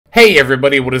Hey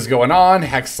everybody, what is going on?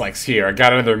 Hexlex here. I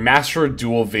got another Master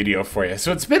Duel video for you.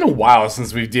 So it's been a while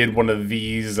since we did one of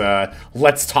these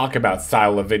let's talk about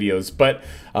style of videos, but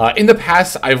in the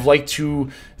past I've liked to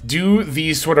do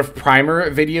these sort of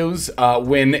primer videos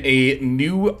when a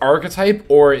new archetype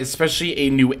or especially a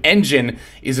new engine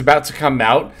is about to come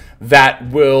out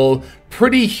that will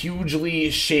pretty hugely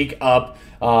shake up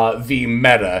the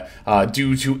meta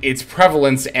due to its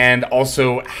prevalence and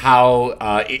also how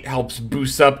it helps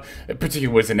boost up, particularly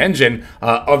with an engine,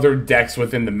 other decks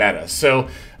within the meta. So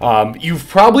you've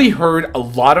probably heard a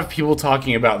lot of people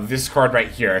talking about this card right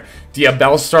here,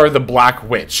 Diabellstar the Black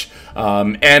Witch.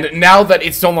 And now that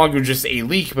it's no longer just a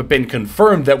leak, but been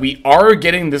confirmed that we are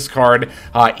getting this card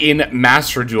in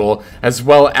Master Duel, as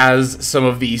well as some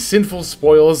of the Sinful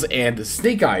Spoils and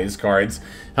Snake Eyes cards,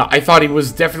 I thought it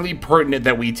was definitely pertinent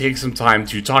that we take some time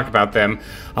to talk about them,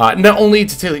 not only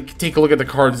to take a look at the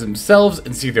cards themselves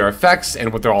and see their effects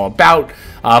and what they're all about,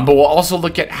 but we'll also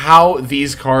look at how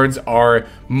these cards are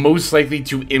most likely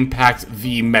to impact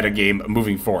the metagame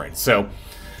moving forward. So,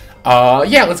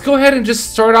 yeah, let's go ahead and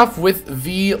just start off with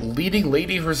the leading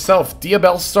lady herself,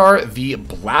 Diabellstar the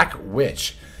Black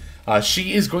Witch.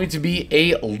 She is going to be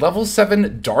a level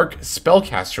 7 Dark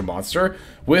Spellcaster monster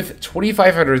with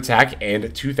 2500 attack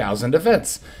and 2000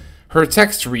 defense. Her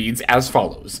text reads as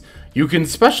follows. You can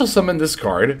special summon this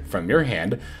card from your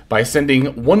hand by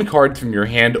sending one card from your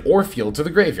hand or field to the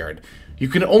graveyard. You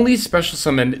can only special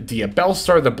summon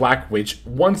Diabellstar the Black Witch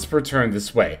once per turn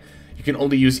this way. You can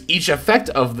only use each effect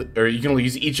of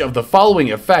the following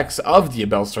effects of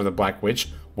Diabellstar the Black Witch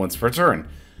once per turn.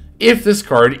 If this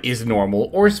card is normal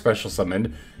or special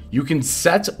summoned, you can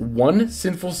set one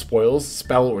Sinful Spoils,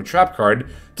 spell, or trap card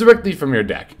directly from your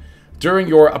deck. During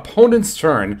your opponent's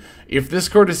turn, if this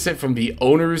card is sent from the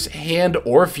owner's hand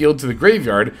or field to the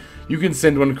graveyard, you can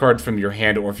send one card from your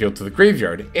hand or field to the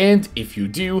graveyard, and if you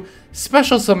do,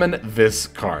 special summon this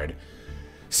card.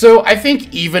 So I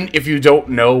think even if you don't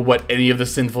know what any of the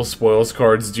Sinful Spoils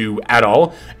cards do at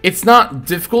all, it's not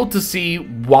difficult to see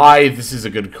why this is a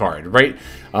good card, right?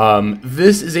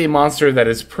 This is a monster that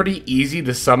is pretty easy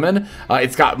to summon.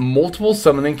 It's got multiple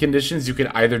summoning conditions. You can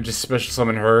either just special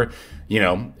summon her, you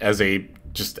know, as a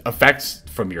just effect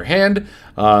from your hand.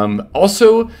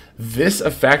 Also, this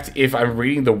effect, if I'm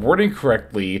reading the wording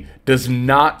correctly, does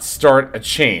not start a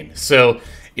chain. So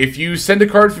if you send a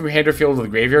card from your hand or field to the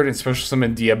graveyard and special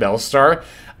summon Diabellstar,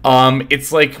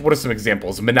 it's like, what are some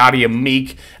examples? Manadia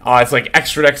Meek, it's like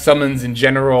extra deck summons in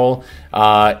general,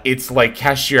 it's like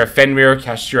Kashtira Fenrir,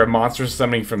 Kashtira monster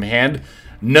summoning from hand.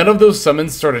 None of those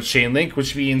summons start a chain link,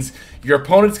 which means your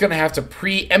opponent's going to have to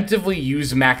preemptively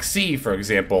use Maxi, for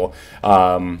example,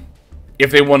 if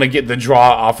they want to get the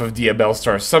draw off of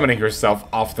Diabellstar summoning herself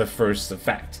off the first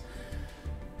effect.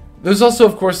 There's also,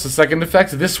 of course, the second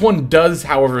effect. This one does,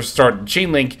 however, start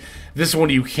chain link. This one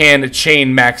you can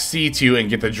chain Max C to and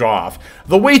get the draw off.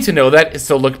 The way to know that is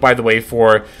to look, by the way,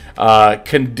 for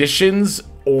conditions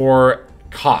or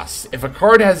costs. If a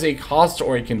card has a cost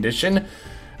or a condition,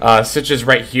 such as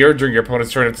right here, during your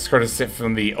opponent's turn, if this card is sent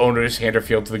from the owner's hand or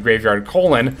field to the graveyard,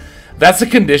 that's a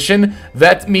condition.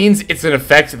 That means it's an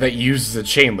effect that uses a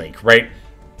chain link, right?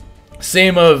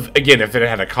 Same of, again, if it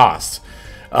had a cost.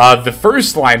 The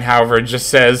first line, however, just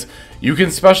says, you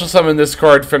can special summon this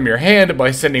card from your hand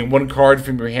by sending one card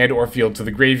from your hand or field to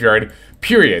the graveyard,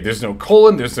 period. There's no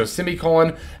colon, there's no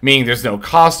semicolon, meaning there's no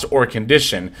cost or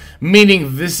condition,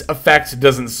 meaning this effect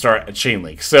doesn't start a chain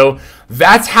link. So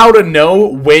that's how to know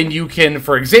when you can,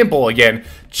 for example, again,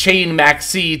 chain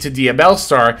Maxi to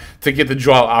Diabellstar to get the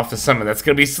draw off the summon. That's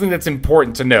going to be something that's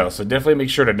important to know, so definitely make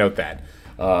sure to note that.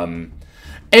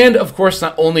 And, of course,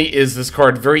 not only is this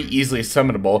card very easily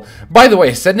summonable, by the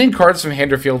way, sending cards from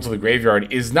hand or field to the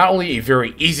graveyard is not only a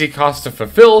very easy cost to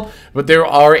fulfill, but there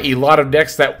are a lot of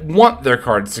decks that want their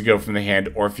cards to go from the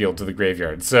hand or field to the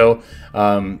graveyard. So,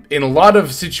 in a lot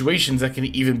of situations, that can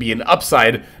even be an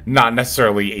upside, not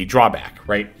necessarily a drawback,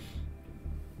 right?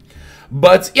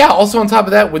 But, yeah, also on top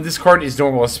of that, when this card is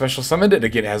normal as special summoned, it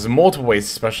again has multiple ways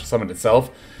to special summon itself.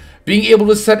 Being able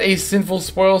to set a Sinful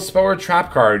Spoil, spell, or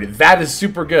trap card, that is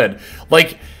super good.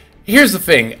 Like, here's the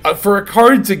thing. For a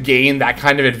card to gain that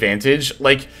kind of advantage,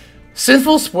 like,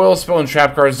 Sinful Spoil, spell, and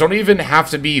trap cards don't even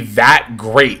have to be that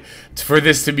great for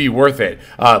this to be worth it.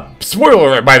 Spoiler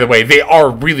alert, by the way, they are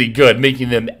really good, making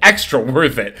them extra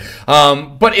worth it.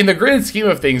 But in the grand scheme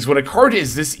of things, when a card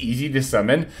is this easy to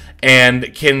summon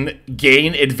and can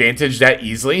gain advantage that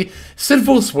easily,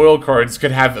 Sinful Spoil cards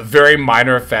could have very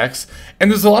minor effects,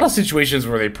 and there's a lot of situations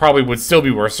where they probably would still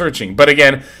be worth searching. But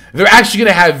again, they're actually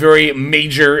going to have very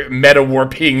major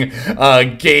meta-warping,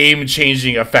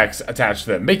 game-changing effects attached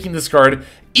to them, making this card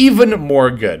even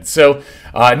more good. So,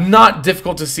 not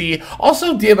difficult to see.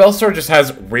 Also, Diabell Star just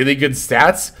has really good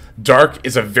stats. Dark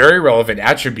is a very relevant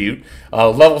attribute.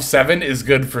 Level 7 is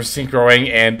good for synchroing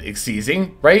and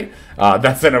exceeding, right?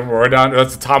 That's an Auroradon,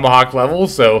 that's a Tomahawk level,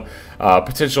 so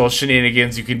potential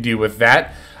shenanigans you can do with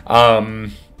that.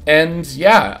 And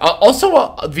yeah,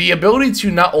 also the ability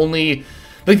to not only,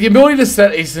 like the ability to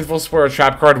set a Sinful Spoiler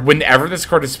Trap card whenever this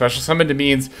card is special summoned,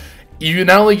 means you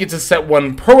not only get to set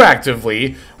one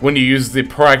proactively when you use the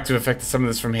proactive effect to summon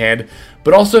this from hand,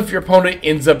 but also if your opponent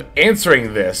ends up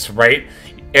answering this, right,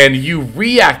 and you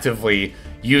reactively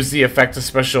use the effect to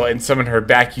special and summon her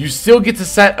back, you still get to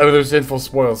set another Sinful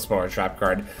Spoiler Trap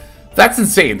card. That's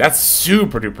insane. That's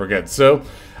super duper good. So,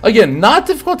 again, not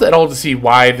difficult at all to see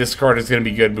why this card is going to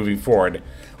be good moving forward.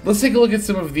 Let's take a look at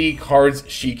some of the cards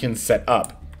she can set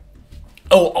up.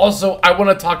 Oh, also, I want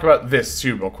to talk about this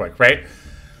too real quick, right?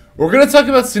 We're going to talk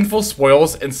about Sinful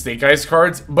Spoils and Snake Eyes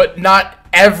cards, but not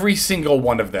every single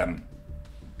one of them.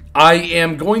 I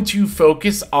am going to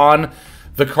focus on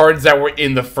the cards that were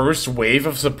in the first wave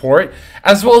of support,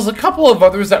 as well as a couple of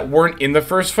others that weren't in the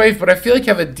first wave, but I feel like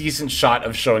have a decent shot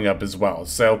of showing up as well.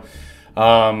 So,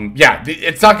 yeah,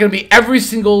 it's not going to be every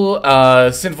single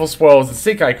Sinful Spoils and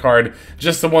Snake Eye card,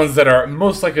 just the ones that are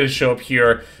most likely to show up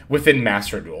here within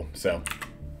Master Duel. So,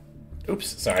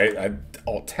 oops, sorry, I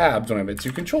Alt-Tab, don't have it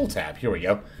to Control-Tab. Here we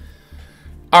go.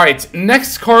 Alright,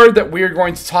 next card that we are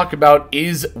going to talk about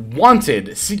is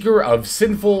Wanted, Seeker of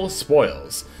Sinful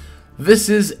Spoils. This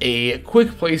is a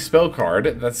quick play spell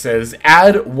card that says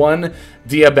add one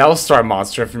Diabell Star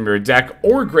monster from your deck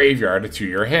or graveyard to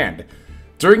your hand.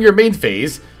 During your main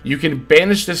phase, you can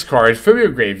banish this card from your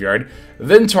graveyard,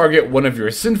 then target one of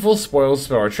your Sinful Spoils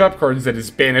spell or trap cards that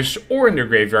is banished or in your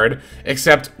graveyard,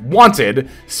 except Wanted,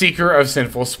 Seeker of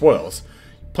Sinful Spoils.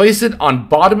 Place it on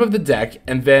bottom of the deck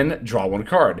and then draw one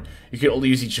card. You can only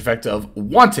use each effect of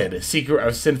Wanted, Seeker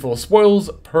of Sinful Spoils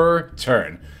per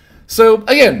turn. So,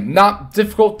 again, not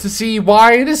difficult to see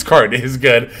why this card is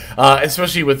good,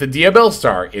 especially with the Diabell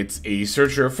Star. It's a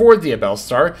searcher for Diabell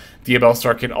Star. Diabell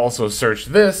Star can also search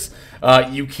this.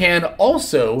 You can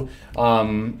also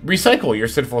recycle your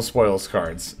Sinful Spoils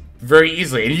cards very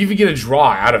easily, and you even get a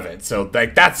draw out of it. So,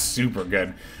 like, that's super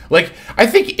good. Like, I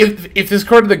think if this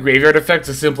card in the graveyard effect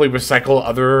to simply recycle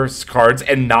other cards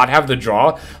and not have the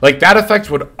draw, like, that effect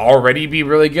would already be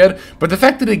really good. But the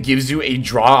fact that it gives you a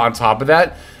draw on top of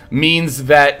that means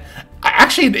that,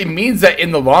 actually, it means that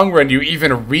in the long run, you're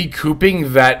even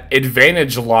recouping that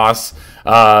advantage loss,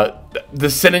 the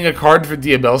sending a card for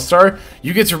Diabell Star,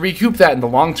 you get to recoup that in the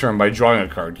long term by drawing a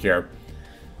card here.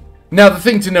 Now, the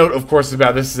thing to note, of course,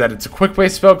 about this is that it's a quick play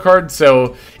spell card,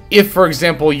 so if, for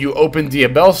example, you open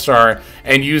Diabell Star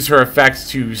and use her effect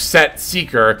to set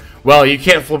Seeker, well, you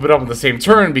can't flip it up on the same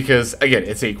turn because, again,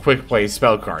 it's a quick play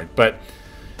spell card, but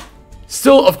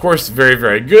still, of course, very,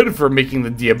 very good for making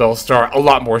the Diabell Star a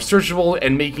lot more searchable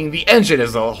and making the engine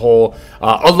as a whole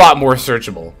a lot more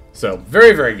searchable. So,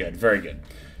 very, very good, very good.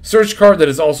 Search card that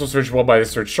is also searchable by the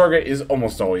search target is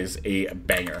almost always a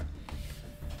banger.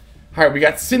 Alright, we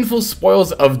got Sinful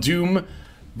Spoils of Doom,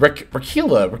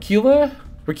 Rakila.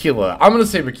 I'm going to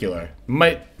say Rakila.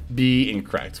 Might be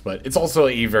incorrect, but it's also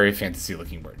a very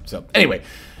fantasy-looking word. So, anyway,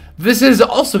 this is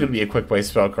also going to be a quick play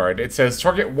spell card. It says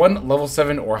target one level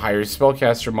 7 or higher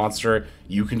spellcaster monster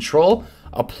you control.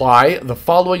 Apply the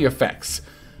following effects.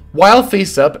 While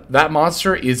face up, that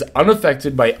monster is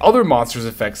unaffected by other monsters'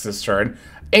 effects this turn,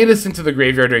 and is sent to the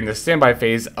graveyard during the standby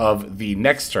phase of the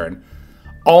next turn.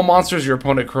 All monsters your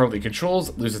opponent currently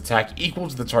controls lose attack equal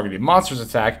to the targeted monster's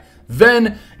attack.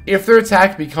 Then, if their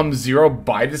attack becomes 0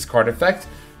 by this card effect,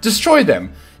 destroy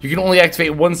them. You can only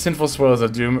activate one Sinful Spoils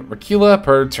of Doom, Rakila,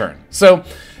 per turn. So,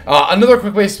 another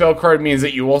quick play spell card means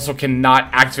that you also cannot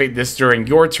activate this during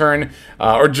your turn,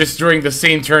 or just during the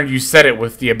same turn you set it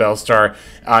with Diabell Star,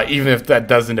 even if that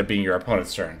does end up being your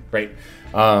opponent's turn, right?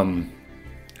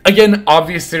 Again,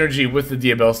 obvious synergy with the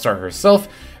Diabell Star herself,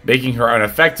 making her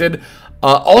unaffected.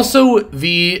 Also,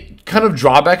 the kind of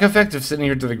drawback effect of sending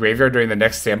her to the graveyard during the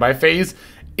next standby phase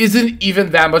isn't even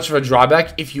that much of a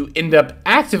drawback if you end up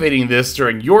activating this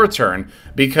during your turn,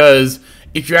 because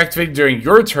if you activate it during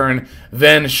your turn,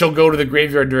 then she'll go to the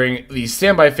graveyard during the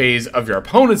standby phase of your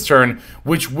opponent's turn,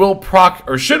 which will proc,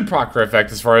 or should proc her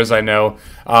effect, as far as I know,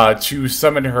 to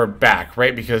summon her back,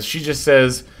 right? Because she just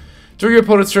says, during your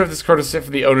opponent's turn, if this card is sent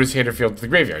from the owner's hand or field to the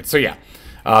graveyard. So yeah.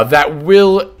 That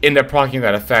will end up proccing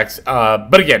that effect,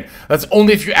 but again, that's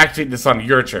only if you activate this on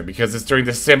your turn, because it's during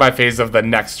the standby phase of the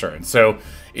next turn. So,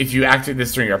 if you activate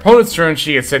this during your opponent's turn,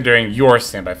 she gets sent during your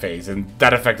standby phase, and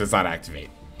that effect does not activate.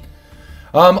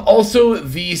 Also,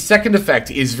 the second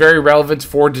effect is very relevant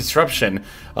for disruption.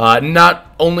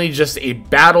 Not only just a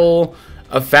battle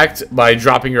effect by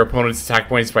dropping your opponent's attack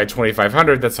points by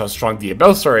 2,500, that's how strong the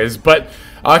Bellstar is, but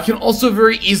can also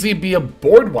very easily be a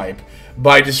board wipe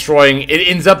by destroying, it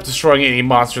ends up destroying any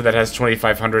monster that has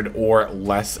 2,500 or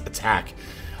less attack.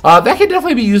 That can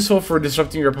definitely be useful for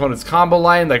disrupting your opponent's combo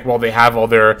line, like while they have all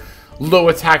their low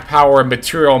attack power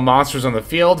material monsters on the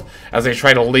field, as they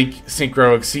try to link,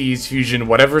 synchro, exceed, fusion,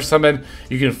 whatever summon,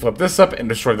 you can flip this up and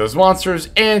destroy those monsters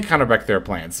and counterback their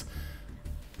plans.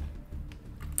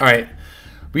 Alright,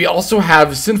 we also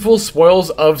have Sinful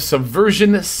Spoils of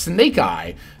Subversion Snake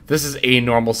Eye. This is a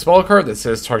normal spell card that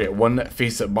says target one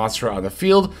face-up monster on the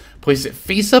field, place it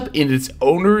face-up in its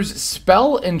owner's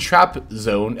spell and trap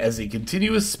zone as a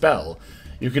continuous spell.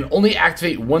 You can only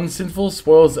activate one Sinful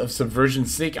Spoils of Subversion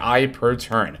Snake Eye per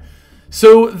turn.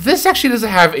 So this actually doesn't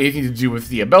have anything to do with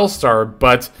the Bellstar,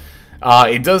 but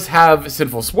it does have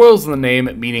Sinful Spoils in the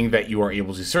name, meaning that you are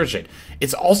able to search it.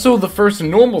 It's also the first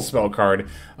normal spell card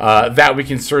that we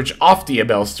can search off the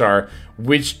Bellstar,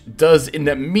 which does end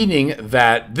up meaning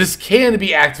that this can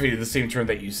be activated the same turn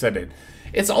that you set it.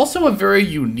 It's also a very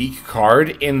unique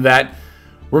card in that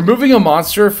removing a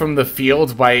monster from the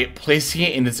field by placing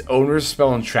it in its owner's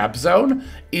spell and trap zone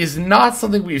is not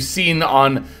something we've seen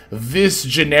on this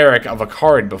generic of a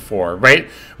card before, right?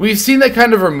 We've seen that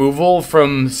kind of removal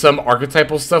from some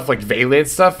archetypal stuff like Valiant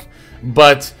stuff,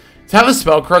 but to have a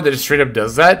spell card that just straight up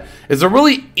does that is a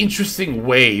really interesting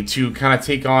way to kind of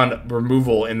take on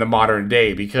removal in the modern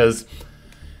day, because,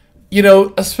 you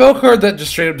know, a spell card that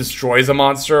just straight up destroys a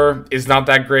monster is not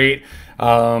that great.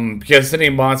 Because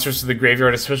sending monsters to the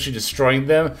graveyard, especially destroying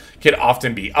them, can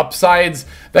often be upsides.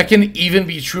 That can even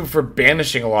be true for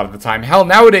banishing a lot of the time. Hell,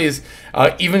 nowadays,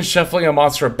 even shuffling a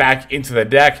monster back into the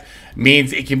deck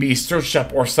means it can be searched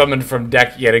up or summoned from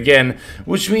deck yet again,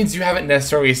 which means you haven't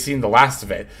necessarily seen the last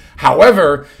of it.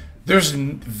 However, there's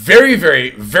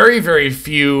very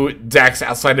few decks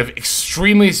outside of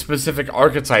extremely specific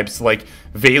archetypes like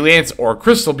Valiant or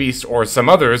Crystal Beast or some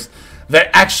others that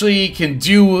actually can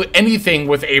do anything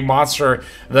with a monster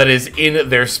that is in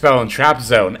their spell and trap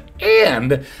zone.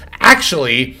 And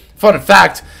actually, fun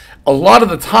fact, a lot of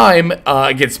the time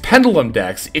against Pendulum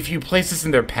decks, if you place this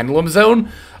in their Pendulum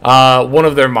zone, one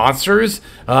of their monsters,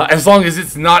 as long as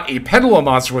it's not a Pendulum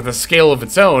monster with a scale of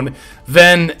its own,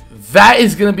 then that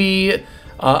is going to be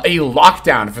a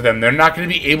lockdown for them. They're not going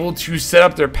to be able to set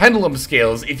up their Pendulum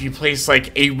scales if you place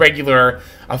like a regular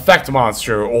effect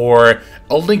monster or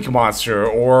a link monster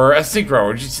or a synchro.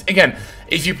 Or just, again,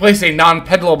 if you place a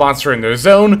non-Pendulum monster in their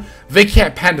zone, they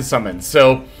can't Panda summon.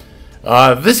 So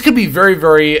this could be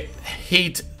very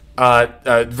hate,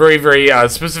 very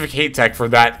specific hate tech for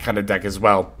that kind of deck as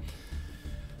well.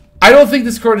 I don't think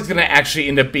this card is going to actually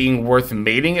end up being worth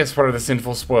mating as part of the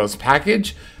Sinful Spoils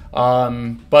package.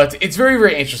 But it's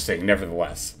very interesting,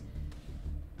 nevertheless.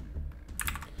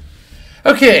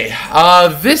 Okay,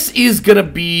 this is gonna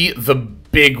be the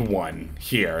big one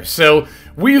here. So,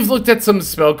 we've looked at some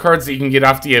spell cards that you can get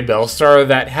off the Bellstar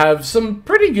that have some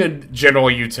pretty good general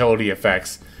utility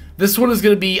effects. This one is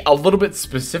going to be a little bit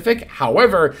specific.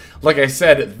 However, like I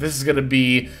said, this is going to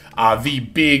be the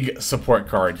big support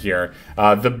card here.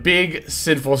 The big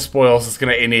Sinful Spoils is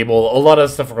going to enable a lot of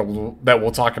stuff that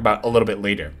we'll talk about a little bit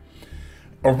later.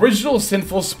 Original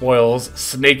Sinful Spoils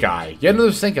Snake Eye. Yet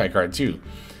another Snake Eye card, too.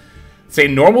 It's a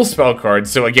normal spell card,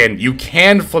 so again, you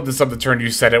can flip this up the turn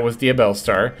you set it with the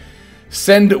Bellstar.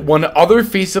 Send one other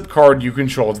face-up card you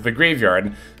control to the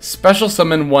graveyard. Special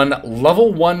summon one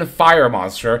level 1 fire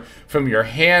monster from your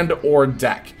hand or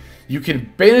deck. You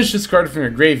can banish this card from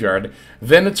your graveyard,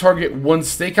 then target one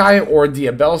Snake Eye or the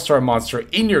Bellstar monster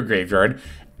in your graveyard.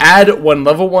 Add one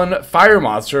level 1 fire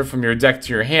monster from your deck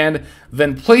to your hand,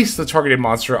 then place the targeted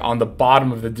monster on the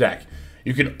bottom of the deck.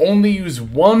 You can only use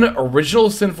one original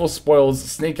Sinful Spoils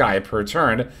Snake Eye per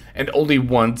turn, and only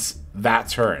once that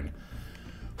turn.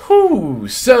 Whew,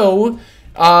 so,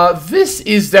 this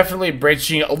is definitely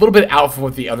branching a little bit out from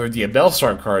what the other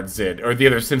Bellstar cards did, or the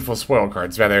other Sinful Spoil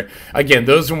cards, rather. Again,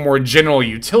 those were more general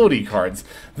utility cards.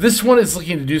 This one is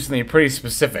looking to do something pretty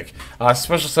specific.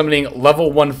 Special summoning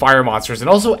level 1 fire monsters, and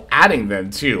also adding them,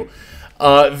 too.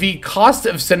 The cost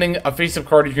of sending a face-up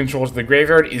card you control to the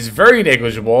graveyard is very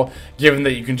negligible, given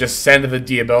that you can just send the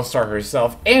Bellstar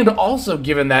herself, and also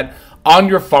given that on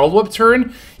your follow-up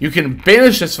turn, you can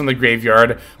banish this from the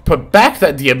graveyard, put back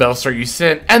that Bellstar you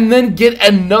sent, and then get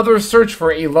another search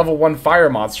for a level 1 fire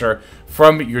monster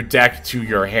from your deck to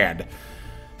your hand.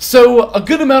 So, a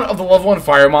good amount of the level 1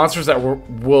 fire monsters that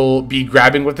we'll be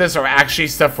grabbing with this are actually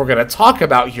stuff we're going to talk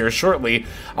about here shortly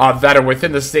that are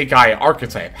within the Snake Eye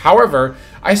archetype. However,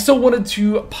 I still wanted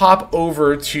to pop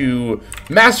over to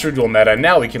Master Duel meta.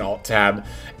 Now we can Alt-Tab.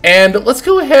 And let's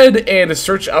go ahead and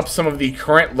search up some of the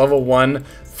current level 1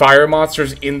 fire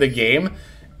monsters in the game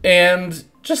and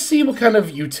just see what kind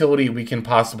of utility we can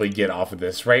possibly get off of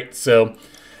this, right? So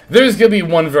there's going to be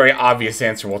one very obvious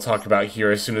answer we'll talk about here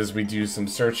as soon as we do some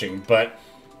searching, but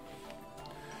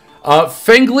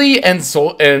Fengli and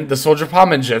the Soldier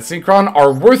Palm and Jet Synchron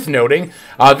are worth noting.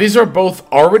 These are both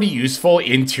already useful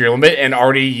in Tier Limit and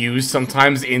already used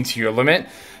sometimes in Tier Limit.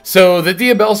 So the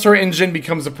Diabellstar engine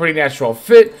becomes a pretty natural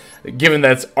fit, given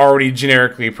that it's already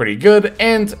generically pretty good,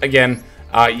 and again,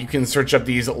 you can search up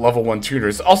these level 1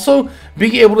 tuners. Also,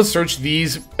 being able to search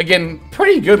these, again,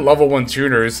 pretty good level 1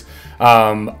 tuners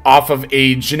off of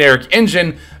a generic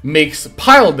engine makes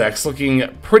pile decks looking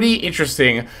pretty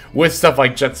interesting with stuff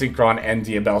like Jet Synchron and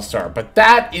Diabellstar. But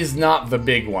that is not the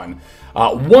big one.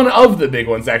 One of the big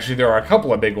ones, actually, there are a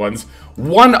couple of big ones.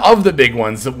 One of the big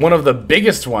ones, one of the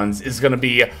biggest ones, is going to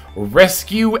be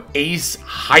Rescue Ace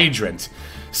Hydrant.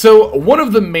 So, one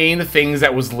of the main things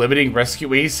that was limiting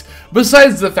Rescue Ace,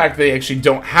 besides the fact that they actually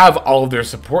don't have all of their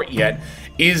support yet,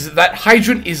 is that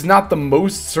Hydrant is not the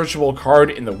most searchable card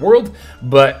in the world,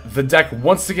 but the deck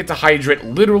wants to get to Hydrant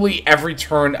literally every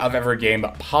turn of every game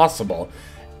possible.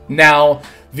 Now,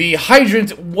 the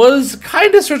Hydrant was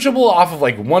kind of searchable off of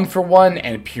like 1-for-1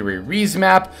 and Puri Rees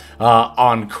map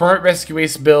on current Rescue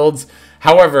Ace builds.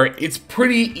 However, it's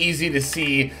pretty easy to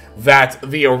see that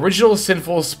the original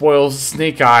Sinful Spoils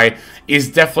Snake Eye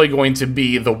is definitely going to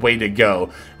be the way to go,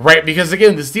 right? Because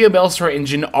again, this Diabellstar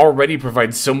engine already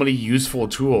provides so many useful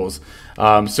tools.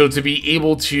 So to be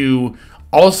able to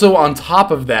also, on top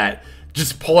of that,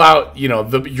 just pull out, you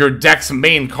know, your deck's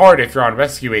main card if you're on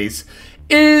Rescue Ace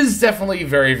is definitely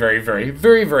very, very, very,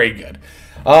 very, very good.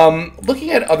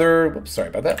 Looking at other,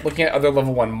 looking at other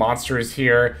level 1 monsters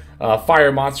here,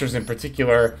 fire monsters in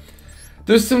particular,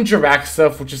 there's some Jirac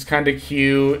stuff, which is kind of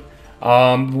cute.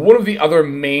 One of the other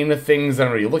main things that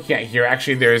I'm really looking at here,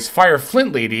 actually, there's Fire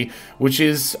Flint Lady, which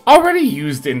is already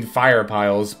used in fire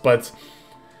piles, but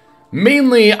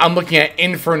mainly I'm looking at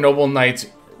Infernoble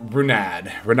Knight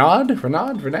Renad.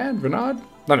 Renad?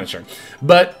 I'm not sure.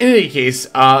 But in any case,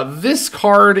 this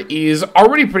card is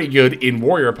already pretty good in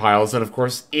Warrior piles, and of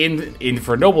course in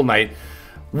Infernoble Knight,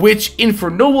 which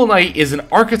Infernoble Knight is an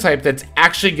archetype that's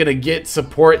actually going to get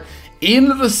support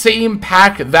in the same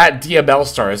pack that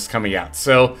Diabellstar is coming out.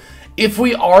 So if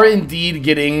we are indeed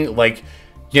getting, like,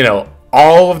 you know,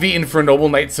 all of the Infernoble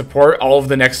Knight support, all of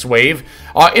the next wave,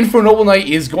 Infernoble Knight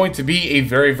is going to be a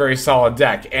very, very solid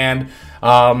deck. And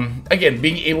again,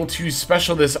 being able to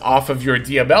special this off of your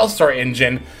Diabellstar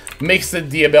engine makes the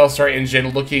Diabellstar engine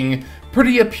looking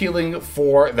pretty appealing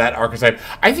for that archetype.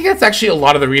 I think that's actually a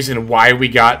lot of the reason why we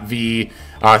got the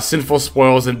Sinful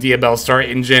Spoils and Diabellstar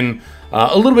engine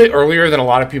a little bit earlier than a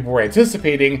lot of people were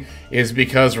anticipating, is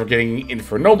because we're getting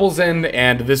Infernobles in,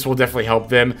 and this will definitely help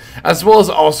them, as well as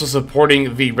also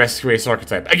supporting the Rescue Ace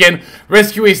archetype. Again,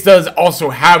 Rescue Ace does also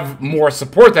have more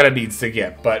support that it needs to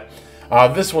get, but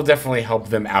this will definitely help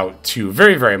them out too,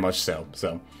 very, very much so.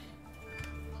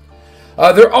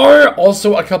 There are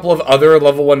also a couple of other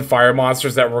level 1 fire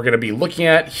monsters that we're going to be looking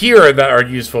at here that are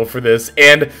useful for this,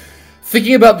 and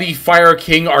thinking about the Fire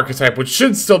King archetype, which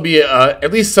should still be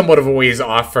at least somewhat of a ways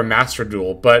off from Master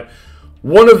Duel, but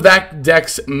one of that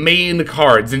deck's main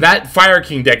cards, and that Fire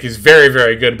King deck is very,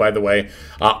 very good, by the way,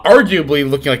 arguably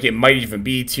looking like it might even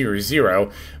be tier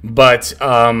 0, but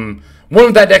one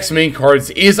of that deck's main cards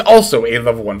is also a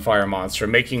level 1 fire monster,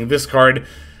 making this card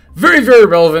very, very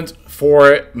relevant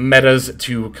for metas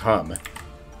to come.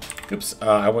 Oops,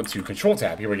 I went to Control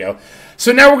Tab. Here we go.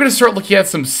 So now we're going to start looking at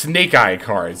some Snake Eye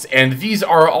cards, and these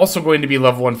are also going to be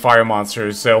level 1 fire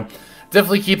monsters, so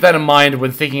definitely keep that in mind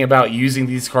when thinking about using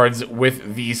these cards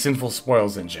with the Sinful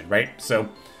Spoils engine, right? So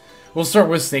we'll start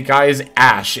with Snake Eye's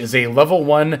Ash is a level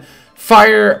 1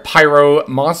 Fire Pyro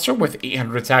monster with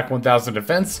 800 attack, 1000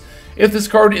 defense. If this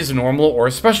card is normal or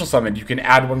special summoned, you can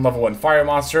add one level 1 fire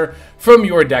monster from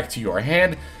your deck to your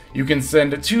hand. You can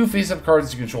send 2 face-up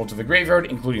cards you control to the graveyard,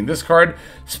 including this card.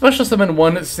 Special summon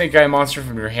 1 Snake Eye monster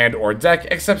from your hand or deck,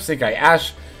 except Snake Eye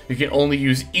Ash. You can only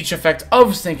use each effect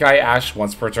of Snake Eye Ash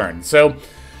once per turn. So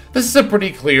this is a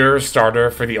pretty clear starter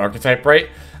for the archetype, right?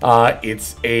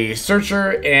 It's a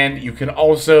searcher, and you can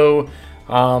also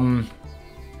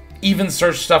even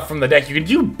search stuff from the deck. You can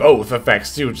do both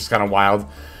effects too, which is kind of wild.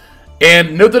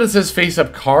 And note that it says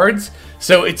face-up cards,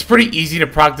 so it's pretty easy to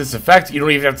proc this effect. You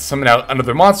don't even have to summon out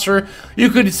another monster. You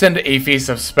could send a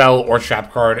face-up spell or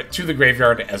trap card to the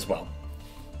graveyard as well.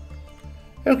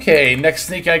 Okay, next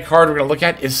Snake Eye card we're going to look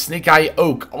at is Snake Eye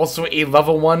Oak, also a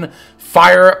level 1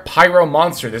 Fire Pyro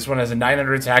monster. This one has a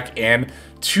 900 attack and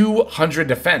 200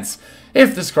 defense.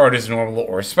 If this card is normal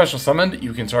or special summoned,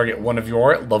 you can target one of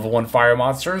your level 1 fire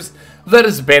monsters that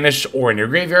is banished or in your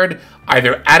graveyard,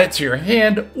 either add it to your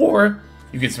hand or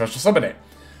you can special summon it.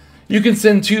 You can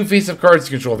send 2 face-up cards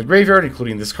to control the graveyard,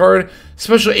 including this card,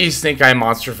 special a Snake Eye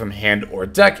monster from hand or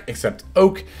deck, except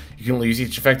Oak. You can only use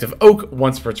each effect of Oak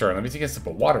once per turn. Let me take a sip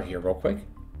of water here real quick.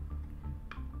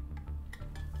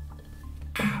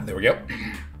 There we go.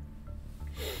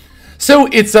 So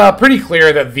it's pretty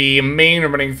clear that the main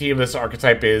running theme of this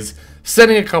archetype is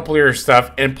setting a couple of your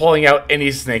stuff and pulling out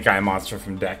any Snake Eye monster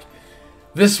from deck.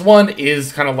 This one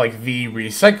is kind of like the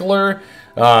recycler,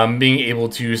 being able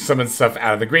to summon stuff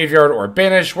out of the graveyard or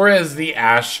banish, whereas the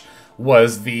Ash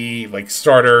was the like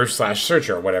starter slash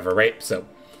searcher or whatever, right? So,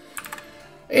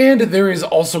 and there is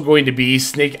also going to be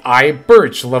Snake Eye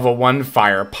Birch, level 1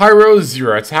 Fire Pyro,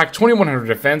 0 attack, 2100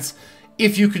 defense.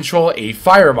 If you control a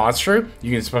fire monster,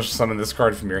 you can special summon this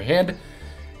card from your hand.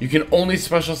 You can only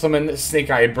special summon Snake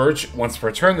Eye Birch once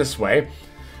per turn this way.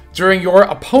 During your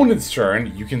opponent's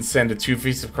turn, you can send 2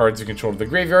 face-up cards you control to the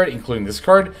graveyard, including this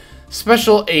card.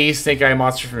 Special a Snake Eye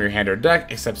monster from your hand or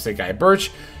deck, except Snake Eye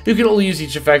Birch. You can only use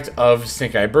each effect of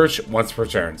Snake Eye Birch once per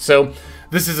turn. So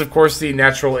this is, of course, the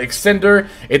natural extender.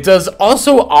 It does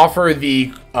also offer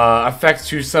the effect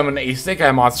to summon a Snake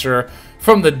Eye monster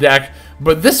from the deck,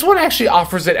 but this one actually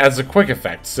offers it as a quick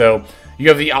effect. So you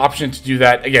have the option to do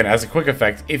that, again, as a quick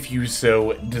effect if you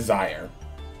so desire.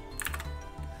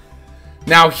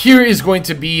 Now, here is going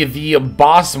to be the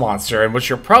boss monster, in which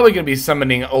you're probably going to be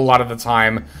summoning a lot of the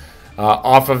time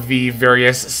off of the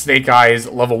various Snake Eyes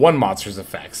level 1 monsters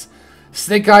effects.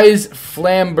 Snake Eyes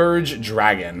Flamberge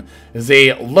Dragon is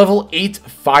a level 8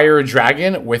 fire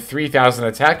dragon with 3000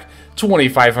 attack,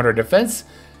 2500 defense.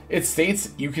 It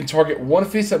states you can target one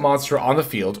face-up monster on the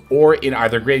field or in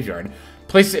either graveyard.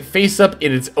 Place it face-up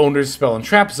in its owner's spell and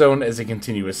trap zone as a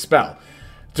continuous spell.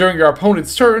 During your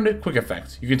opponent's turn, quick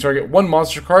effect. You can target one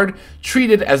monster card, treat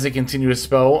it as a continuous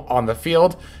spell on the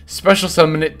field, special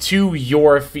summon it to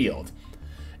your field.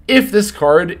 If this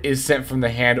card is sent from the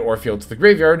hand or field to the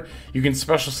graveyard, you can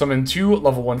special summon 2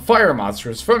 level 1 fire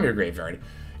monsters from your graveyard.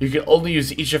 You can only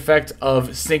use each effect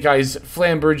of Snake Eyes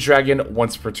Flamberge Dragon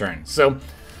once per turn. So,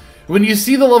 when you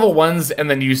see the level 1s and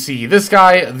then you see this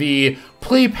guy, the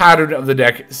play pattern of the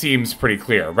deck seems pretty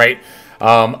clear, right?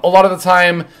 A lot of the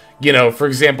time, you know, for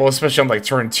example, especially on like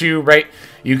turn 2, right?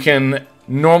 You can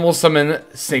normal summon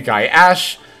Snake Eye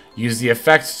Ash, use the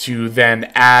effect to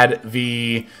then add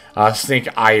the Snake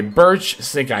Eye Birch.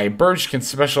 Snake Eye Birch can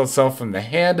special itself from the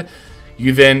hand.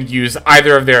 You then use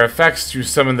either of their effects to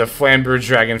summon the Flamberge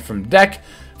Dragon from deck.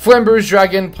 Flamberge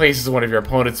Dragon places one of your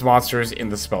opponent's monsters in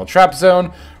the spell trap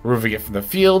zone, removing it from the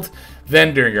field.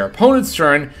 Then during your opponent's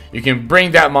turn, you can bring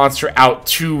that monster out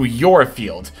to your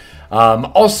field.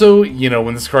 Also, you know,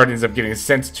 when this card ends up getting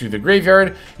sent to the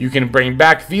graveyard, you can bring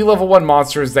back the level 1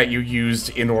 monsters that you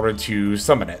used in order to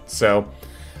summon it. So,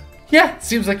 yeah, it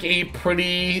seems like a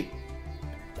pretty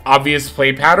obvious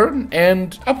play pattern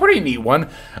and a pretty neat one.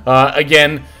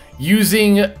 Again,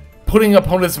 putting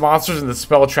opponent's monsters in the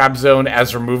spell trap zone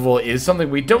as removal is something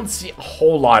we don't see a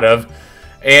whole lot of.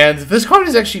 And this card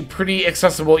is actually pretty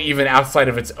accessible even outside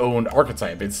of its own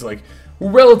archetype. It's like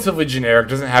relatively generic,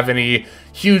 doesn't have any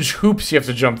huge hoops you have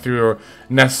to jump through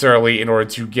necessarily in order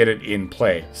to get it in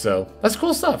play. So that's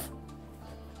cool stuff.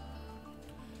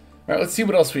 Alright, let's see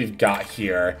what else we've got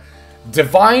here.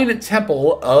 Divine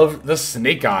Temple of the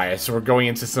Snake Eye. So we're going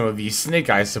into some of the Snake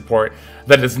Eye support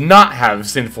that does not have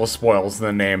Sinful Spoils in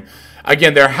the name.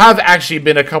 Again, there have actually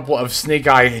been a couple of Snake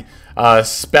Eye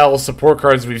spell support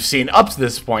cards we've seen up to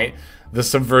this point. The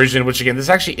Subversion, which again, this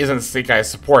actually isn't Snake Eye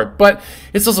support, but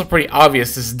it's also pretty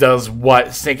obvious this does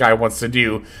what Snake Eye wants to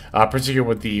do, particularly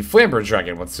what the Flamberge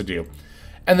Dragon wants to do.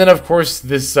 And then, of course,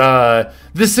 this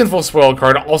Sinful Spoil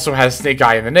card also has Snake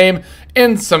Eye in the name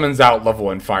and summons out level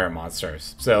 1 fire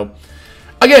monsters. So,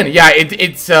 again, yeah,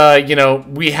 it's you know,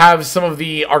 we have some of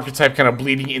the archetype kind of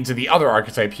bleeding into the other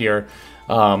archetype here.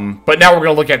 But now we're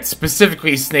going to look at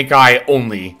specifically Snake Eye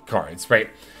only cards, right?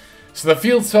 So the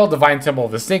field spell Divine Temple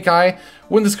of the Snake Eye.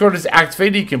 When this card is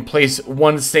activated, you can place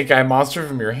one Snake Eye monster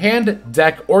from your hand,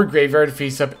 deck, or graveyard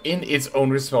face up in its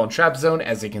owner's spell and trap zone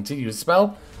as a continuous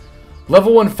spell.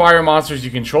 Level 1 fire monsters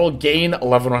you control gain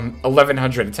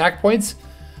 1100 attack points.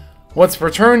 Once per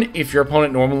turn, if your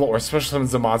opponent normal or special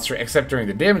summons a monster except during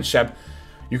the damage step,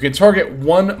 You can target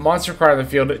one monster card on the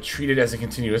field, treat it as a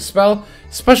continuous spell,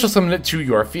 special summon it to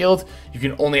your field. You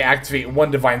can only activate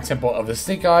one Divine Temple of the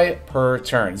Snake Eye per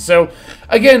turn. So,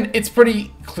 again, it's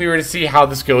pretty clear to see how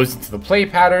this goes into the play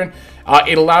pattern.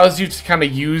 It allows you to kind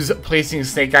of use placing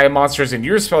Snake Eye monsters in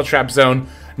your spell trap zone,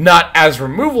 not as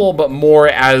removal, but more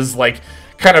as, like,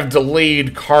 kind of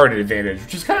delayed card advantage,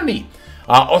 which is kind of neat.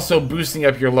 Also boosting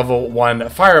up your level 1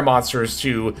 fire monsters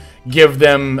to give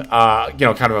them, you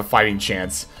know, kind of a fighting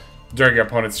chance during your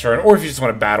opponent's turn, or if you just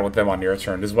want to battle with them on your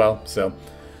turn as well. So,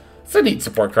 it's a neat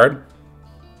support card.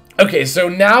 Okay, so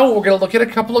now we're going to look at a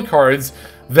couple of cards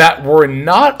that were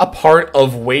not a part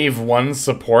of Wave 1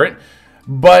 support,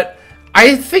 but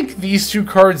I think these two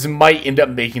cards might end up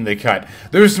making the cut.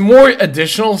 There's more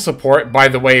additional support, by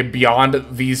the way, beyond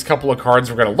these couple of cards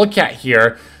we're going to look at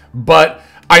here, but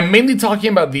I'm mainly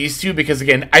talking about these two because,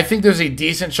 again, I think there's a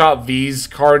decent shot these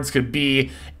cards could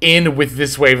be in with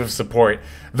this wave of support.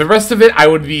 The rest of it, I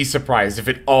would be surprised if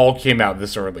it all came out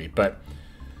this early. But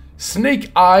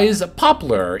Snake Eyes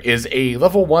Poplar is a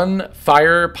level 1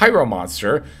 fire pyro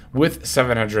monster with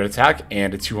 700 attack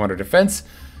and 200 defense.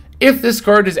 If this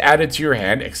card is added to your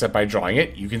hand, except by drawing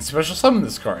it, you can special summon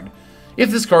this card.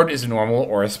 If this card is normal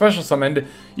or a special summoned,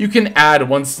 you can add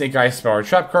one Snake Eye spell or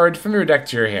trap card from your deck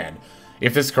to your hand.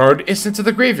 If this card is sent to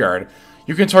the graveyard,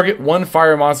 you can target one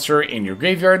fire monster in your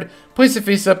graveyard, place it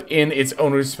face up in its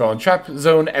owner's spell and trap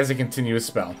zone as a continuous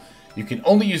spell. You can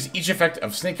only use each effect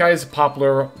of Snake Eyes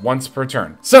Poplar once per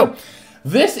turn. So,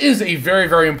 this is a very,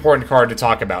 very important card to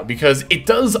talk about because it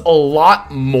does a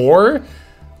lot more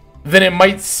than it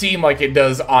might seem like it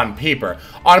does on paper.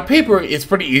 On paper, it's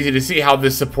pretty easy to see how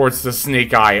this supports the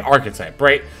Snake Eye archetype,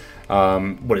 right?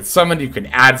 When it's summoned, you can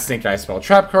add Snake Eye spell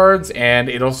trap cards, and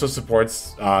it also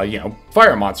supports, you know,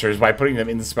 fire monsters by putting them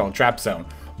in the spell trap zone.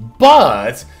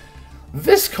 But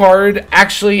this card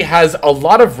actually has a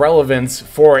lot of relevance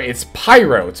for its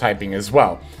pyro typing as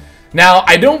well. Now,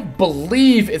 I don't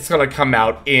believe it's going to come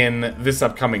out in this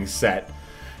upcoming set.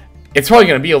 It's probably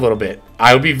going to be a little bit.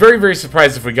 I would be very, very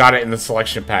surprised if we got it in the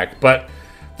selection pack, but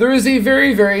there is a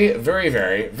very, very, very,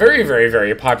 very, very, very,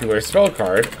 very popular spell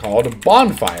card called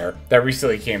Bonfire that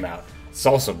recently came out. It's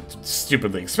also a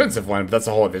stupidly expensive one, but that's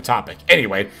a whole other topic.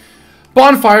 Anyway,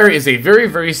 Bonfire is a very,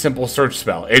 very simple search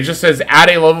spell. It just says add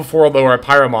a level 4 or lower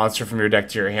pyro monster from your deck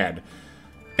to your hand,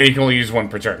 and you can only use one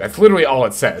per turn. That's literally all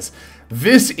it says.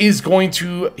 This is going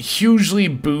to hugely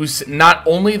boost not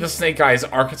only the Snake Eyes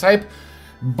archetype,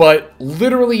 but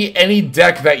literally any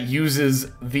deck that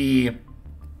uses the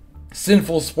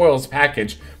Sinful Spoils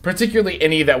package, particularly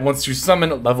any that wants to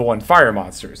summon level 1 fire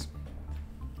monsters.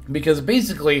 Because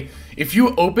basically, if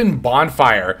you open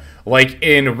Bonfire, like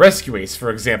in Rescue Ace, for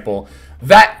example,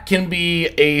 that can be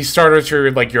a starter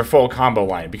to like your full combo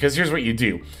line. Because here's what you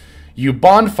do. You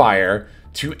Bonfire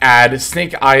to add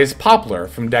Snake Eyes Poplar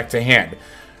from deck to hand.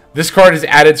 This card is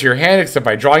added to your hand except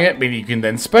by drawing it, maybe you can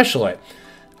then special it.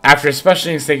 After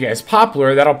specialing Snake Eyes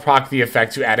Poplar, that'll proc the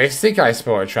effect to add a Snake Eye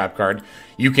spell or trap card.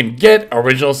 You can get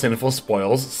original Sinful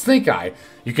Spoils Snake Eye.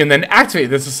 You can then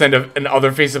activate this to send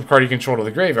another face-up card you control to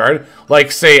the graveyard,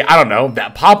 like, say, I don't know,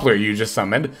 that Poplar you just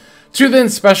summoned, to then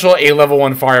special a level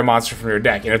 1 fire monster from your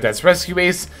deck. And if that's Rescue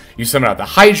Ace, you summon out the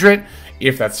Hydrant.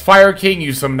 If that's Fire King,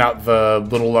 you summon out the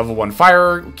little level 1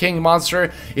 Fire King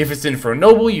monster. If it's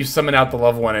Infernoble, you summon out the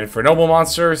level 1 Infernoble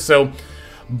monster. So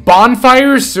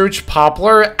Bonfire Search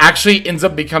Poplar actually ends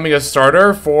up becoming a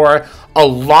starter for a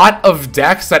lot of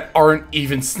decks that aren't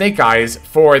even Snake Eyes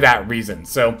for that reason.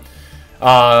 So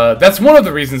that's one of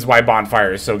the reasons why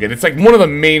Bonfire is so good. It's like one of the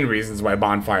main reasons why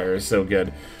Bonfire is so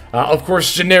good. Of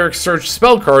course, generic search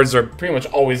spell cards are pretty much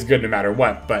always good no matter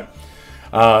what. But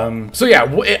so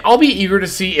yeah, I'll be eager to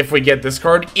see if we get this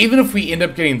card. Even if we end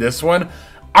up getting this one,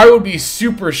 I would be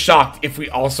super shocked if we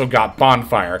also got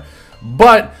Bonfire.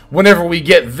 But whenever we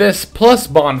get this plus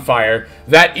Bonfire,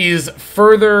 that is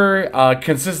further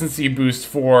consistency boost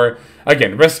for,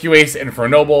 again, Rescue Ace,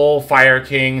 Infernoble, Fire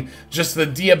King, just the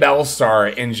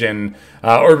Diabellstar engine,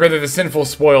 or rather the Sinful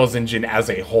Spoils engine as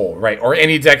a whole, right? Or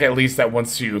any deck at least that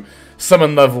wants to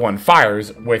summon level 1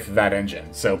 fires with that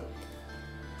engine. So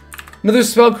another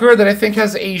spell card that I think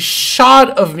has a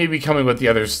shot of maybe coming with the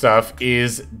other stuff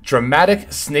is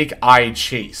Dramatic Snake Eye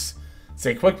Chase. It's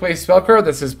a quick play spell card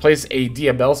that says place a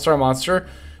Diabellstar monster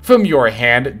from your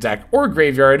hand, deck, or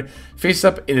graveyard face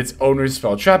up in its owner's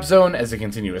spell trap zone as a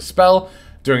continuous spell.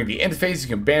 During the end phase, you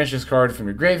can banish this card from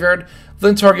your graveyard,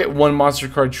 then target one monster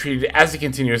card treated as a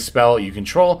continuous spell you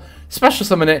control, special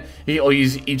summon it, you'll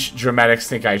use each Dramatic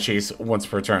Snake Eye Chase once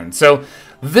per turn. So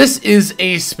this is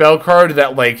a spell card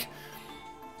that, like,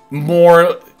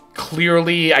 more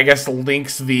clearly, I guess,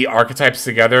 links the archetypes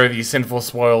together, the Sinful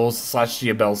Spoils /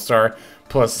 Diabellstar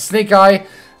plus Snake Eye.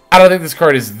 I don't think this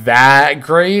card is that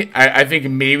great. I think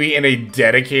maybe in a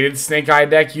dedicated Snake Eye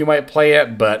deck you might play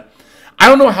it, but I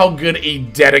don't know how good a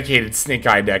dedicated Snake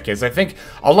Eye deck is. I think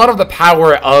a lot of the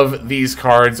power of these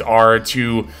cards are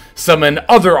to summon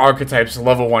other archetypes,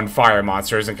 level 1 fire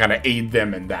monsters, and kind of aid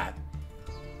them in that.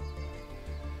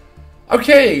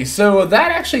 Okay, so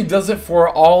that actually does it for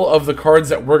all of the cards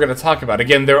that we're going to talk about.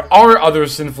 Again, there are other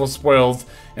Sinful Spoils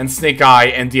and Snake Eye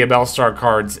and Diabellstar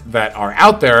cards that are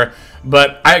out there,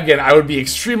 but again, I would be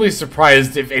extremely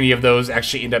surprised if any of those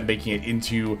actually end up making it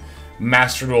into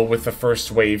Master Duel with the first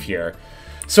wave here.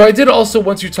 So I did also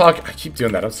want to talk, I keep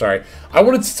doing that, I'm sorry. I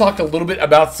wanted to talk a little bit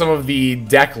about some of the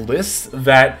deck lists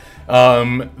that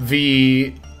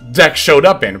the deck showed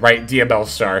up in, right,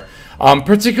 Diabellstar.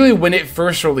 Particularly when it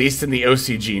first released in the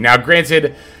OCG. Now,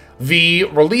 granted, the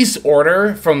release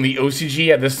order from the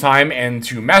OCG at this time and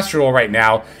to Master Duel right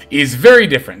now is very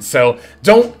different. So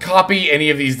don't copy any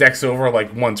of these decks over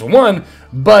like one-to-one,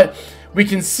 but we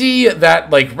can see that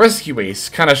like Rescue Ace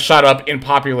kind of shot up in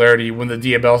popularity when the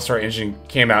Diabellstar engine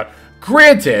came out.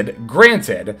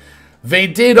 Granted, they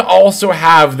did also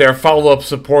have their follow-up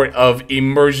support of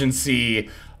Emergency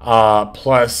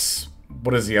plus,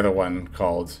 what is the other one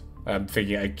called? I'm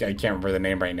thinking, I can't remember the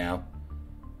name right now.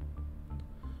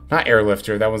 Not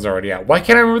Airlifter, that one's already out. Why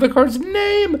can't I remember the card's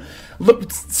name?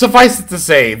 Look, suffice it to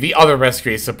say, the other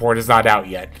Rescue Ace support is not out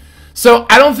yet. So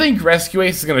I don't think Rescue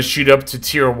Ace is going to shoot up to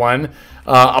Tier 1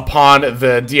 upon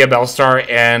the Diabellstar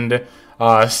and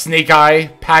Snake Eye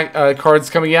pack,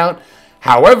 cards coming out.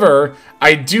 However,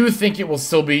 I do think it will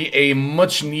still be a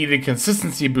much needed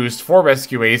consistency boost for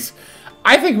Rescue Ace.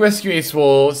 I think Rescue Ace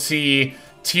will see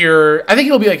I think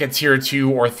it'll be like a Tier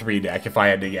 2 or 3 deck, if I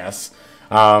had to guess.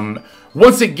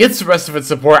 Once it gets the rest of its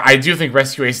support, I do think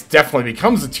Rescue Ace definitely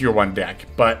becomes a Tier 1 deck.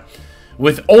 But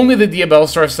with only the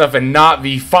Diabellstar stuff and not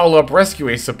the follow-up Rescue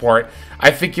Ace support,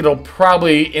 I think it'll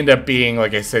probably end up being,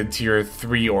 like I said, Tier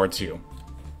 3 or 2.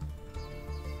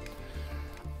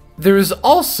 There's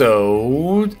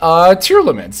also tier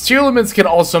limits. Tier limits can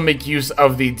also make use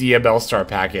of the Diabellstar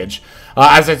package.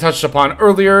 As I touched upon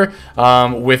earlier,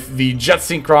 with the Jet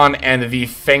Synchron and the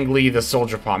Fengli the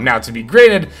Soldier Palm. Now, to be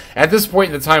granted, at this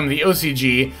point in the time of the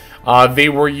OCG, they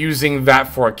were using that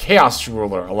for a Chaos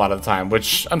Ruler a lot of the time,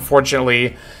 which,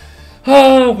 unfortunately,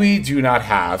 we do not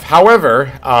have.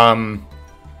 However,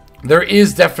 there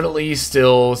is definitely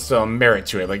still some merit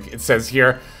to it. Like it says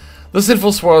here, the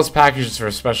Sinful Spoils package is for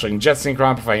specialing Jet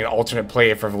Synchron, providing an alternate play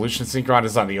if Revolution Synchron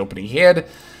is on the opening hand.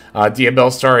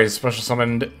 Diabellstar is special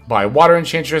summoned by Water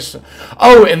Enchantress.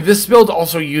 Oh, and this build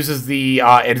also uses the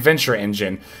Adventure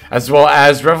Engine, as well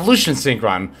as Revolution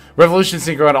Synchron. Revolution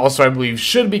Synchron also, I believe,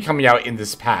 should be coming out in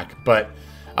this pack, but...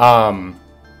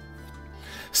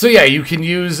 So yeah, you can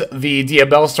use the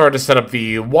Diabellstar to set up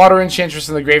the Water Enchantress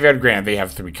in the graveyard. Granted, they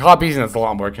have 3 copies, and that's a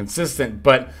lot more consistent,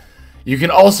 but... You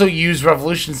can also use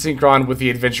Revolution Synchron with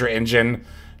the Adventure Engine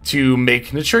to make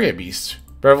Naturia Beast.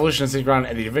 Revolution Synchron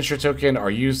and the Adventure Token are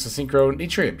used to synchro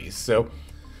Naturia Beast. So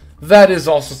that is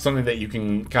also something that you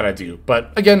can kind of do.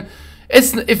 But again,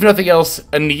 it's, if nothing else,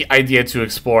 a neat idea to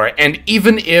explore. And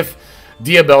even if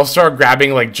Diabellstar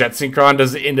grabbing like Jet Synchron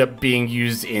doesn't end up being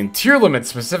used in tier limits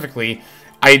specifically,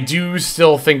 I do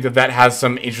still think that that has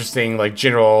some interesting like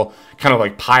general kind of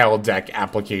like pile deck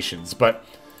applications. But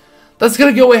that's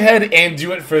going to go ahead and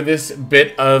do it for this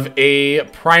bit of a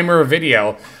primer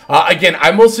video. Again, I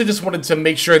mostly just wanted to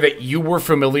make sure that you were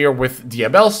familiar with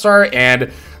Diabellstar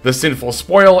and the Sinful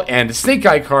Spoil and Snake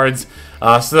Eye cards,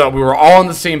 so that we were all on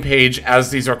the same page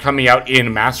as these are coming out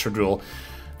in Master Duel.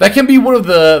 That can be one of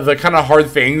the kind of hard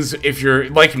things if you're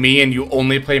like me and you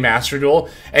only play Master Duel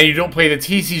and you don't play the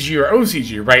TCG or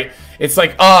OCG, right? It's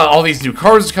like, all these new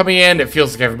cards are coming in, it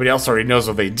feels like everybody else already knows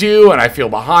what they do, and I feel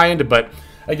behind, but...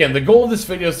 Again, the goal of this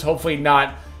video is to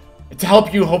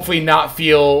help you hopefully not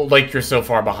feel like you're so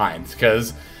far behind,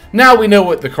 because now we know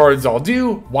what the cards all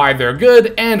do, why they're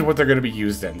good, and what they're going to be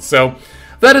used in. So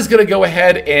that is going to go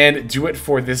ahead and do it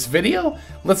for this video.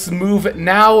 Let's move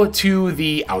now to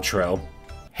the outro.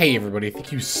 Hey everybody,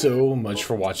 thank you so much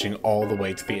for watching all the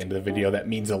way to the end of the video. That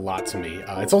means a lot to me.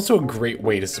 It's also a great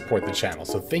way to support the channel,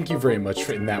 so thank you very much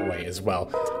in that way as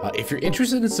well. If you're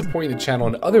interested in supporting the channel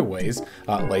in other ways,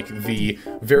 like the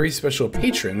very special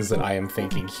patrons that I am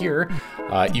thanking here,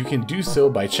 you can do so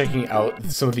by checking out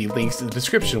some of the links in the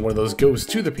description. One of those goes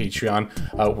to the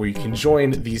Patreon, where you can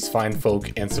join these fine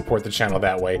folk and support the channel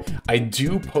that way. I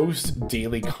do post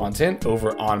daily content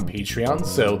over on Patreon,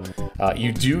 so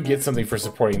you do get something for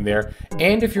supporting supporting there.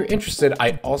 And if you're interested,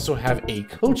 I also have a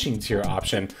coaching tier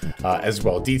option as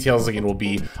well. Details, again, will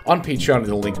be on Patreon in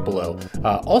the link below.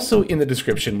 Also in the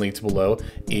description, linked below,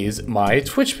 is my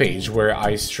Twitch page where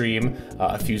I stream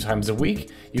a few times a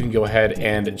week. You can go ahead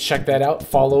and check that out,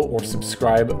 follow or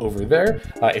subscribe over there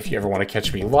if you ever want to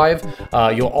catch me live.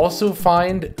 You'll also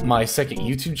find my second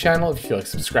YouTube channel if you feel like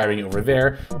subscribing over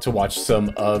there to watch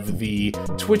some of the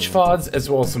Twitch VODs as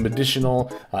well as some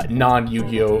additional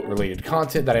non-Yu-Gi-Oh related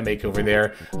content that I make over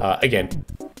there. Again,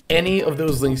 any of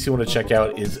those links you want to check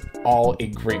out is all a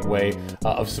great way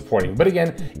of supporting. But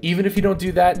again, even if you don't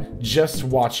do that, just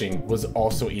watching was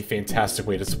also a fantastic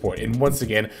way to support. And once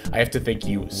again, I have to thank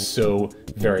you so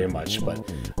very much. But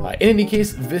in any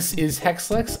case, this is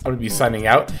Hexlex. I'm going to be signing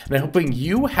out, and I'm hoping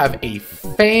you have a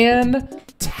fantastic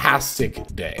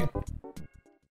day.